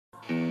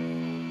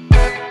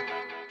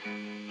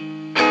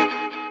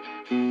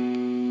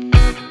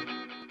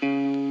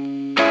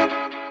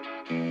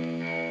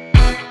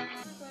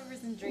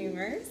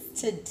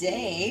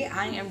Today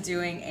I am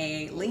doing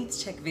a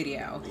length check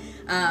video.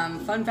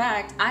 Fun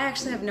fact, I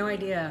actually have no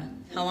idea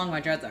how long my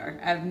dreads are.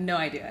 I have no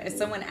idea. If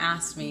someone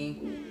asked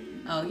me,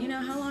 oh, you know,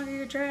 how long are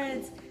your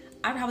dreads?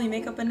 I'd probably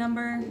make up a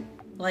number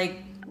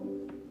like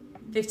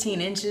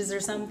 15 inches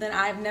or something.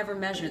 I've never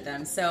measured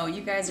them. So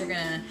you guys are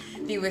gonna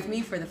be with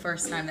me for the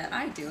first time that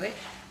I do it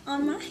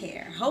on my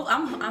hair.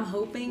 I'm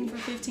hoping for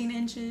 15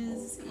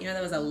 inches. You know,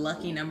 that was a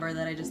lucky number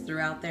that I just threw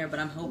out there, but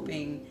I'm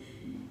hoping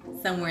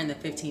somewhere in the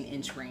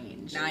 15-inch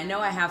range. Now I know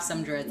I have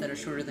some dreads that are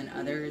shorter than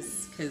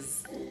others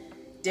because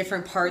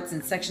different parts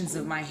and sections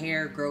of my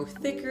hair grow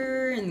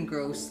thicker and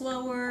grow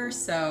slower,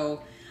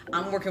 so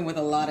I'm working with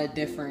a lot of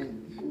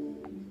different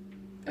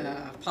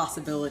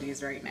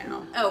possibilities right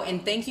now. Oh,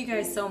 and thank you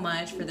guys so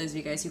much for those of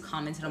you guys who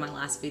commented on my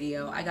last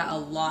video. I got a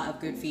lot of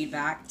good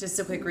feedback. Just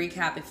a quick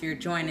recap, if you're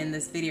joining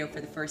this video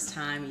for the first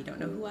time, you don't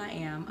know who I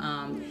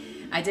am.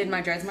 I did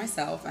my dreads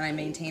myself and I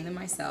maintain them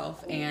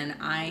myself, and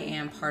I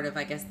am part of,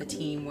 I guess, the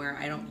team where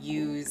I don't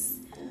use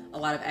a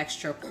lot of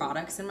extra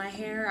products in my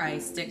hair. I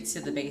stick to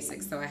the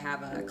basics. So I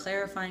have a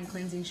clarifying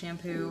cleansing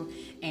shampoo,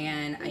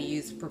 and I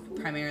use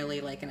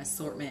primarily like an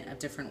assortment of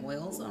different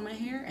oils on my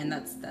hair, and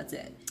that's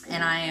it.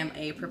 And I am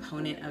a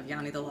proponent of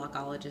Yanni the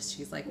Lockologist.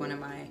 She's like one of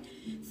my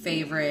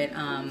favorite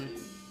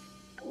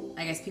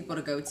I guess people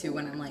to go to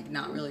when I'm like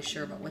not really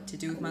sure about what to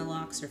do with my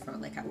locks, or if I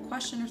like have a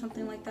question or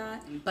something like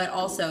that. But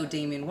also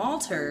Damien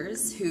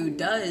Walters, who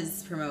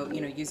does promote,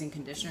 you know, using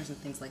conditioners and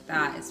things like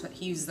that. It's what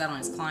he uses that on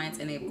his clients,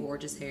 and they have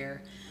gorgeous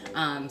hair.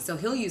 So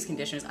he'll use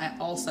conditioners. I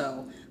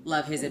also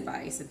love his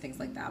advice and things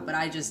like that, but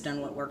I just done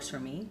what works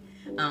for me.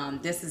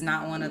 This is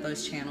not one of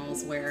those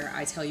channels where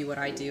I tell you what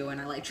I do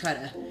and I like try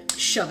to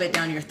shove it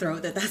down your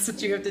throat that that's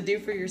what you have to do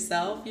for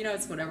yourself. You know,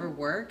 it's whatever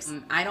works.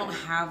 I don't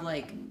have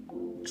like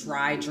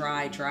dry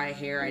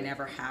hair. I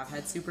never have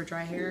had super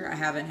dry hair. I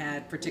haven't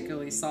had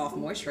particularly soft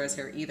moisturized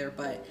hair either,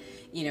 but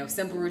you know,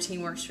 simple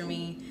routine works for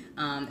me.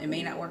 It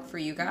may not work for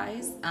you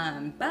guys,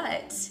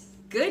 but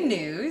good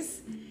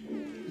news,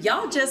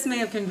 y'all just may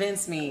have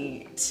convinced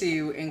me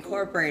to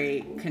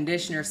incorporate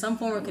conditioner, some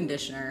form of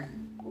conditioner,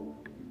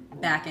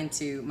 back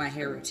into my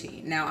hair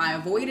routine. Now, I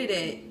avoided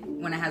it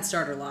when I had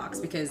starter locks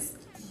because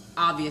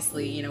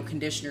obviously, you know,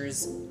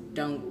 conditioners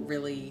don't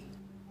really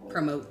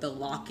promote the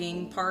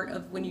locking part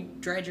of when you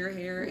dread your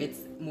hair. It's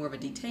more of a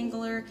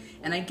detangler,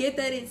 and I get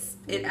that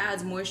it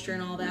adds moisture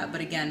and all that,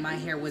 but again, my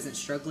hair wasn't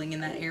struggling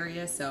in that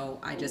area, so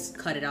I just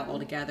cut it out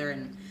altogether.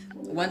 And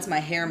once my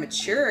hair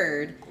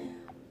matured,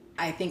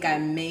 I think I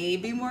may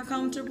be more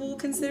comfortable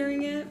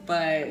considering it,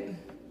 but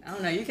I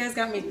don't know, you guys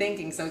got me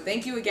thinking, so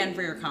thank you again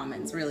for your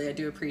comments. Really, I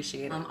do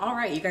appreciate it. All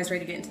right, you guys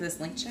ready to get into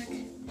this link check? All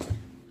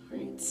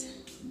right. So,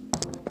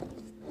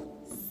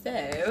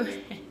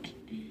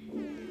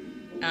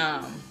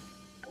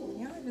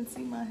 y'all even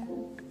see my head?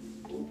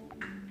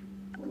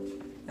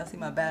 Y'all see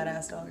my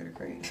badass dog in her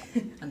crate?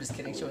 I'm just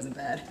kidding, she wasn't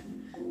bad.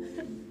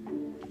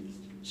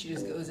 She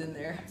just goes in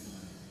there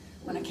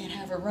when I can't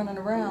have her running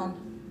around.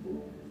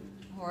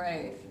 All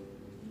right.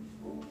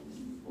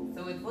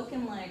 So it's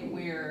looking like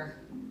we're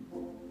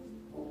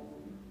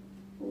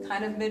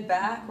kind of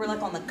mid-back. We're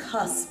like on the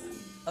cusp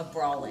of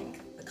bra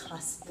length. The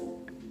cusp.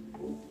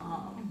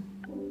 I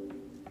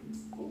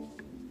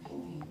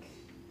think.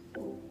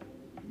 Pull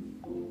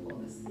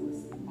this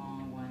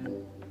long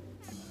one.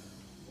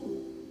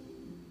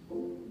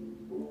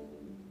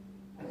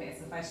 Okay,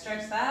 so if I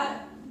stretch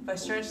that,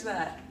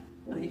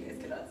 oh, you guys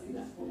cannot see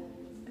that.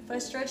 If I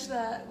stretch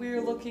that, we are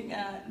looking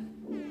at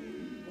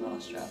bra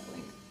strap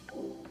length.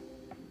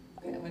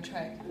 Okay, I'm gonna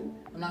try.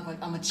 I'm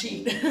gonna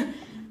cheat.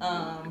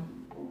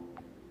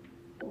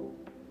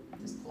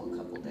 Just pull a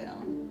couple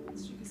down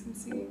so you guys can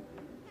see.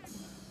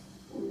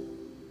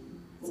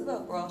 It's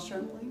about bra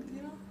strap length,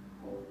 you know?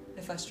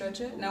 If I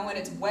stretch it. Now when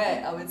it's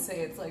wet, I would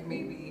say it's like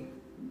maybe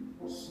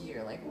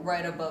here, like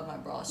right above my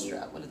bra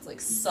strap when it's like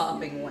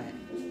sopping wet.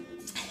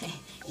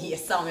 You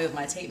saw me with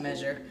my tape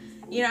measure.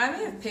 You know, I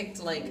may have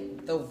picked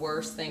like the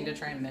worst thing to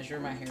try and measure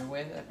my hair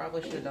with. I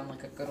probably should have done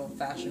like a good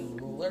old-fashioned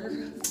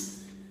ruler.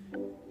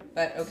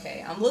 But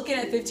okay, I'm looking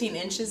at 15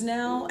 inches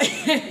now,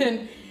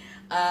 and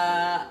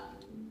I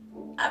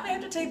may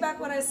have to take back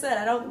what I said.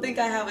 I don't think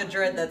I have a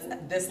dread that's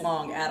this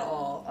long at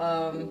all.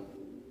 I'm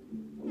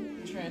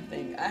trying to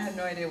think. I have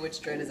no idea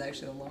which dread is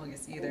actually the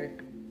longest either.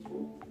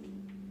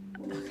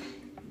 Okay,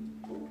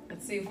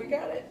 let's see if we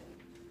got it.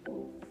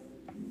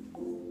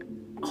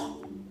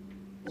 Oh,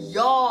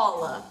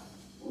 y'all,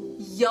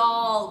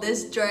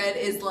 this dread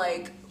is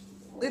like,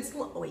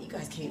 oh wait, you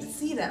guys can't even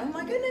see that. Oh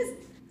my goodness.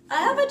 I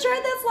have a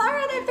dread that's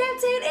longer than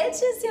 15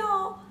 inches,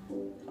 y'all.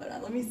 Hold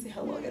on, let me see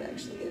how long it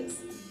actually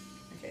is.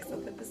 Okay, so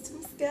put this to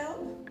my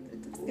scalp. Put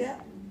it to my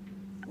scalp.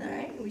 All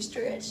right, we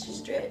stretch.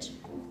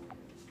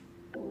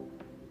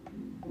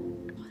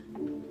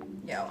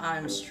 Yo,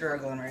 I'm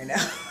struggling right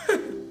now. All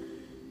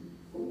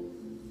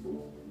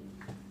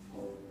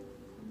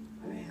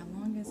right, how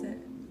long is it?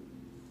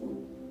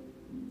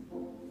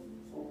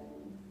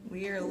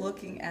 We are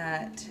looking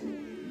at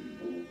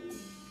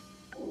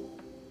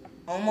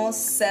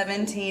almost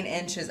 17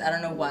 inches. I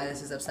don't know why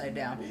this is upside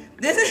down.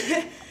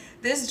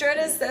 This dread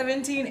is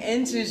 17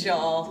 inches,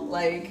 y'all.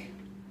 Like,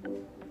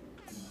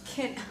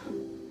 I'm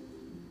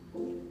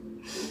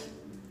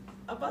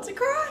about to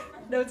cry.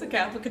 No, it's okay.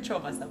 I'm gonna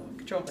control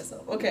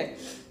myself. Okay.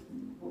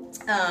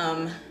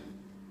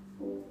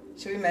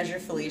 Should we measure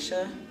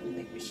Felicia? I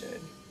think we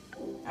should.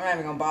 I'm not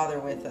even gonna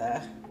bother with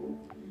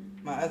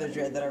my other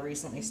dread that I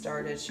recently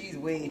started. She's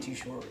way too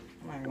short.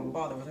 I'm not even gonna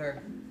bother with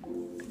her.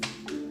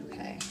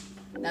 Okay.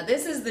 Now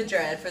this is the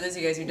dread, for those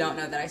of you guys who don't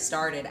know, that I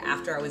started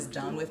after I was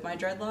done with my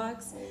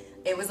dreadlocks.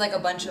 It was like a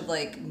bunch of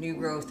like new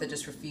growth that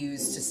just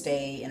refused to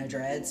stay in a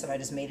dread, so I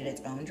just made it its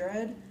own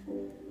dread.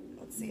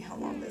 Let's see how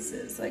long this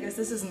is. So I guess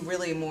this is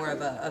really more of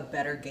a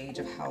better gauge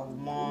of how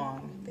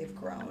long they've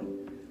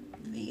grown.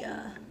 The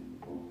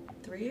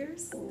 3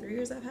 years? 3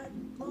 years I've had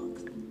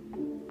locks?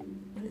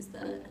 What is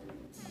that?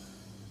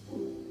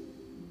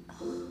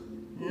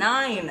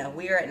 9!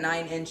 We are at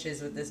 9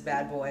 inches with this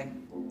bad boy.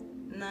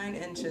 9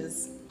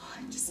 inches.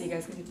 Just so you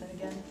guys can get that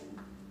again.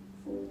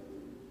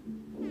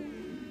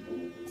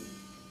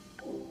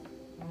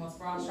 Almost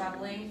bra strap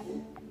length.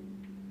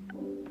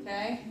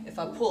 Okay? If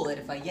I pull it,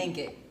 if I yank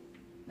it.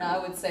 Now I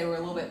would say we're a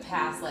little bit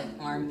past like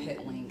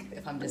armpit length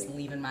if I'm just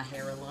leaving my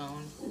hair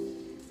alone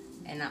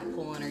and not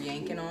pulling or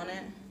yanking on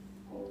it.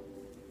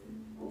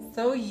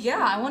 So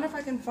yeah, I wonder if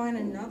I can find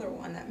another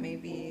one that may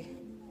be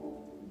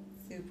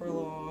super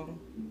long.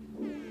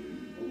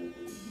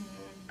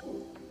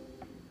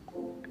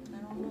 I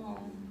don't know.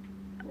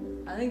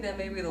 I think that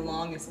may be the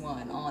longest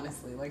one,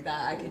 honestly. Like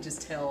that, I could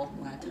just tell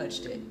when I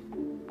touched it.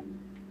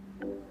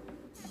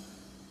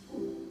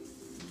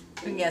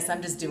 And yes,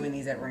 I'm just doing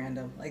these at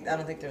random. Like, I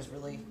don't think there's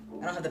really,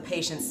 I don't have the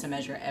patience to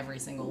measure every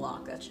single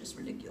lock. That's just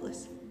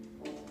ridiculous.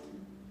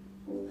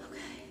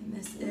 Okay, and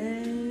this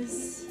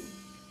is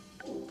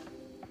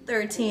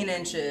 13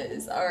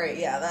 inches. All right,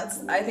 yeah,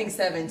 I think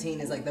 17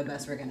 is like the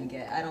best we're gonna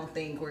get. I don't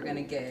think we're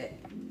gonna get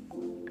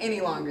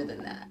any longer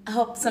than that. I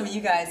hope some of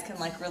you guys can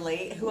like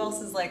relate. Who else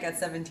is like at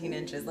 17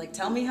 inches? Like,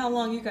 tell me how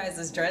long you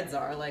guys' dreads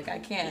are. Like, I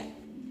can't.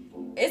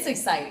 It's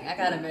exciting. I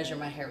gotta measure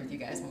my hair with you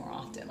guys more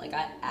often. Like,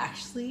 I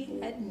actually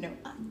had no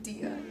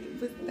idea it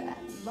was that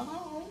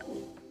long.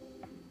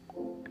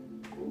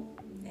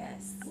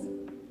 Yes.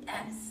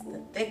 Yes. The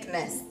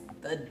thickness.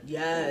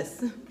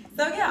 Yes.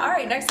 So yeah,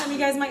 alright, next time you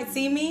guys might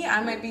see me,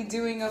 I might be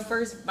doing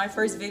my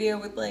first video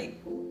with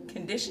like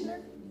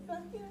conditioner.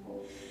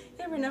 You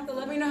never know. So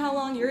let me know how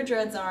long your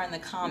dreads are in the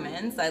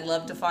comments. I'd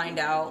love to find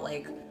out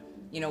like,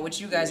 you know,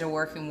 what you guys are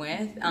working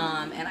with. And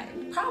I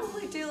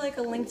probably do like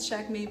a length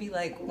check maybe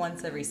like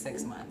once every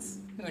 6 months.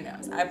 Who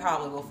knows? I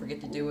probably will forget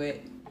to do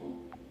it.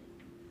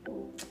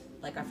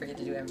 Like I forget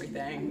to do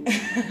everything.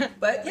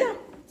 But yeah,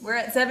 we're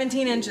at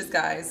 17 inches,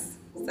 guys.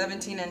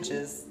 17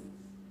 inches.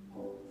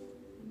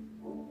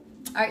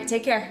 All right,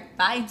 take care.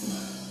 Bye.